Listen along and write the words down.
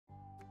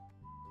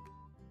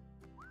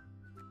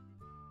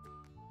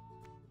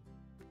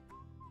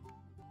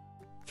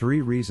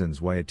3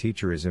 reasons why a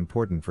teacher is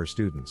important for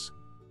students.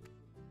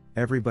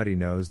 Everybody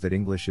knows that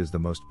English is the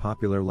most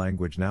popular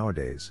language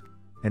nowadays,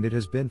 and it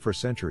has been for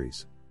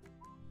centuries.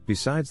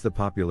 Besides the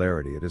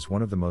popularity, it is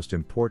one of the most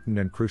important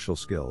and crucial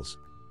skills,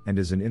 and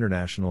is an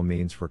international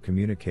means for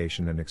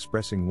communication and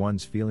expressing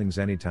one's feelings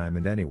anytime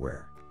and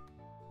anywhere.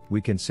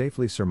 We can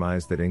safely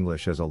surmise that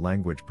English as a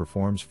language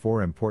performs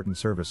 4 important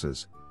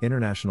services: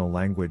 international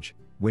language,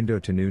 window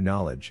to new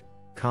knowledge,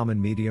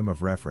 common medium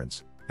of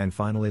reference, and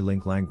finally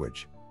link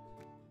language.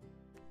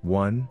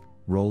 1.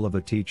 Role of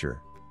a teacher.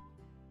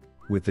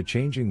 With the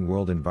changing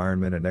world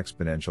environment and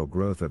exponential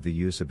growth of the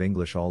use of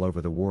English all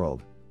over the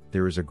world,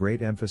 there is a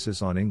great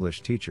emphasis on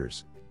English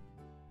teachers.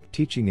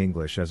 Teaching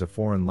English as a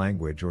foreign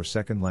language or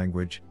second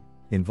language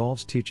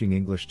involves teaching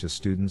English to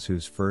students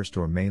whose first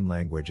or main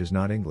language is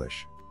not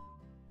English.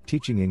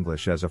 Teaching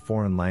English as a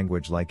foreign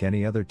language, like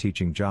any other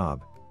teaching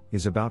job,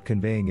 is about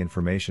conveying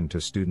information to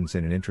students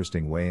in an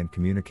interesting way and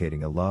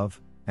communicating a love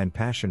and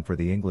passion for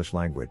the English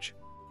language.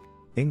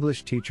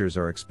 English teachers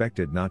are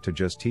expected not to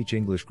just teach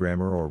English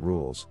grammar or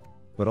rules,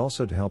 but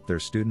also to help their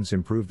students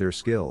improve their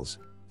skills,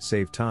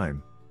 save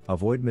time,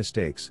 avoid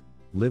mistakes,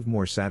 live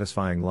more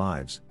satisfying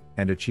lives,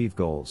 and achieve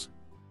goals.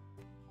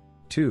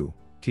 2.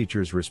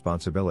 Teachers'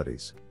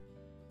 responsibilities.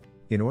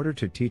 In order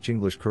to teach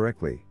English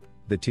correctly,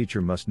 the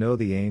teacher must know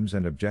the aims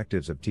and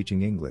objectives of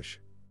teaching English.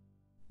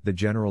 The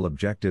general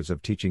objectives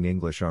of teaching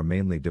English are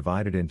mainly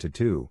divided into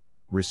 2,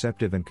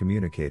 receptive and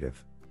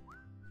communicative.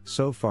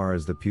 So far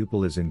as the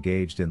pupil is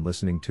engaged in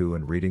listening to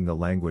and reading the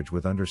language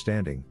with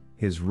understanding,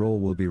 his role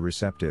will be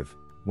receptive.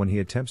 When he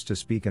attempts to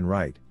speak and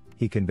write,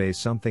 he conveys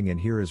something, and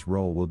here his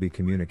role will be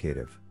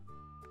communicative.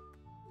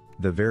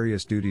 The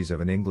various duties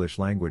of an English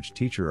language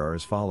teacher are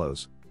as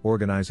follows: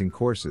 organizing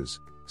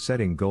courses,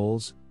 setting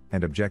goals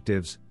and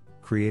objectives,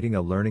 creating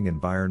a learning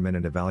environment,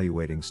 and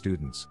evaluating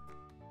students.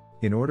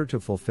 In order to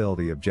fulfill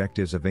the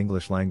objectives of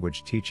English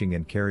language teaching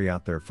and carry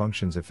out their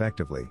functions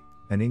effectively,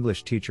 an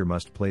English teacher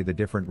must play the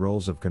different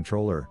roles of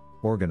controller,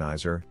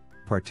 organizer,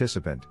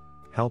 participant,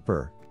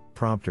 helper,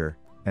 prompter,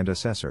 and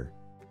assessor.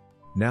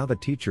 Now the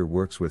teacher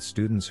works with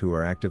students who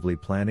are actively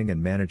planning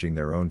and managing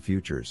their own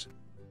futures.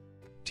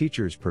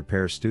 Teachers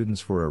prepare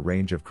students for a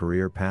range of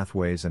career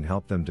pathways and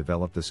help them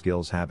develop the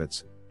skills,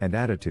 habits, and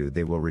attitude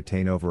they will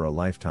retain over a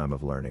lifetime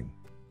of learning.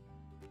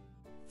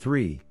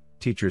 3.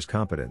 Teachers'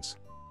 competence.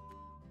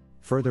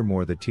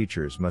 Furthermore, the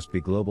teachers must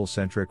be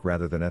global-centric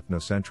rather than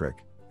ethnocentric,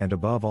 and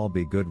above all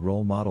be good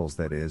role models,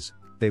 that is,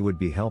 they would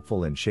be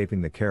helpful in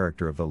shaping the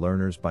character of the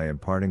learners by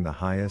imparting the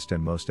highest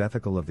and most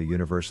ethical of the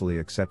universally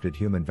accepted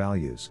human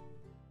values.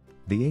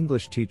 The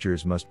English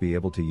teachers must be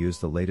able to use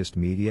the latest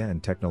media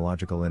and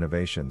technological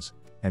innovations,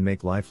 and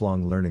make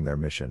lifelong learning their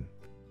mission.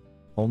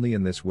 Only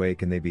in this way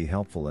can they be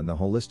helpful in the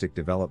holistic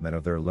development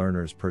of their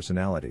learners'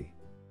 personality.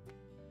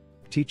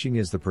 Teaching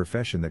is the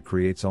profession that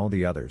creates all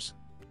the others.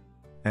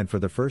 And for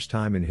the first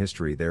time in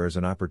history, there is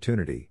an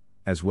opportunity,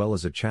 as well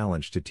as a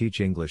challenge, to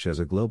teach English as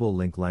a global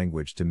link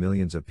language to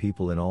millions of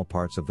people in all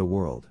parts of the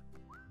world.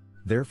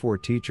 Therefore,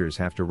 teachers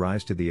have to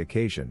rise to the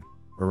occasion,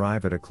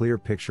 arrive at a clear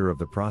picture of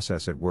the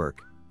process at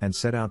work, and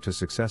set out to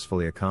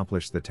successfully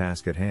accomplish the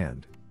task at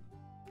hand.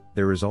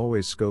 There is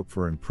always scope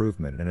for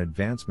improvement and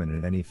advancement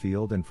in any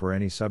field and for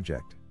any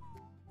subject.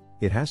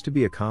 It has to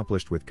be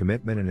accomplished with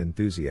commitment and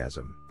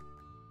enthusiasm.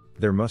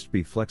 There must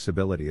be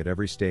flexibility at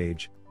every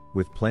stage,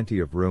 with plenty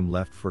of room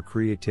left for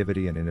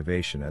creativity and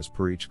innovation as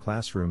per each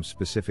classroom's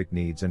specific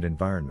needs and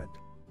environment.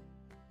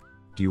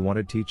 Do you want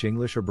to teach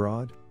English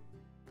abroad?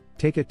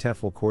 Take a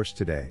TEFL course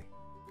today.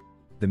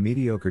 The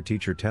mediocre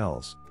teacher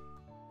tells.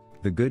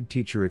 The good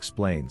teacher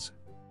explains.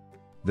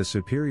 The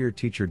superior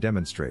teacher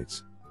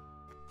demonstrates.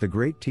 The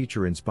great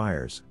teacher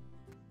inspires.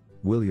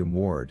 William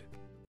Ward.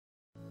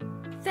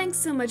 Thanks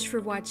so much for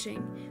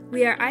watching.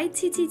 We are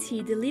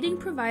ITTT, the leading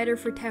provider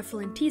for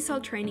TEFL and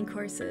TESOL training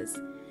courses.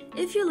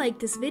 If you liked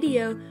this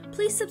video,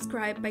 please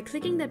subscribe by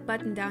clicking that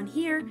button down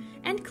here,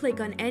 and click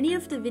on any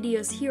of the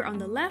videos here on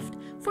the left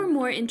for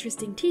more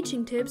interesting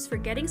teaching tips for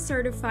getting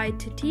certified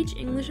to teach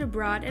English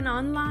abroad and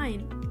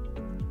online.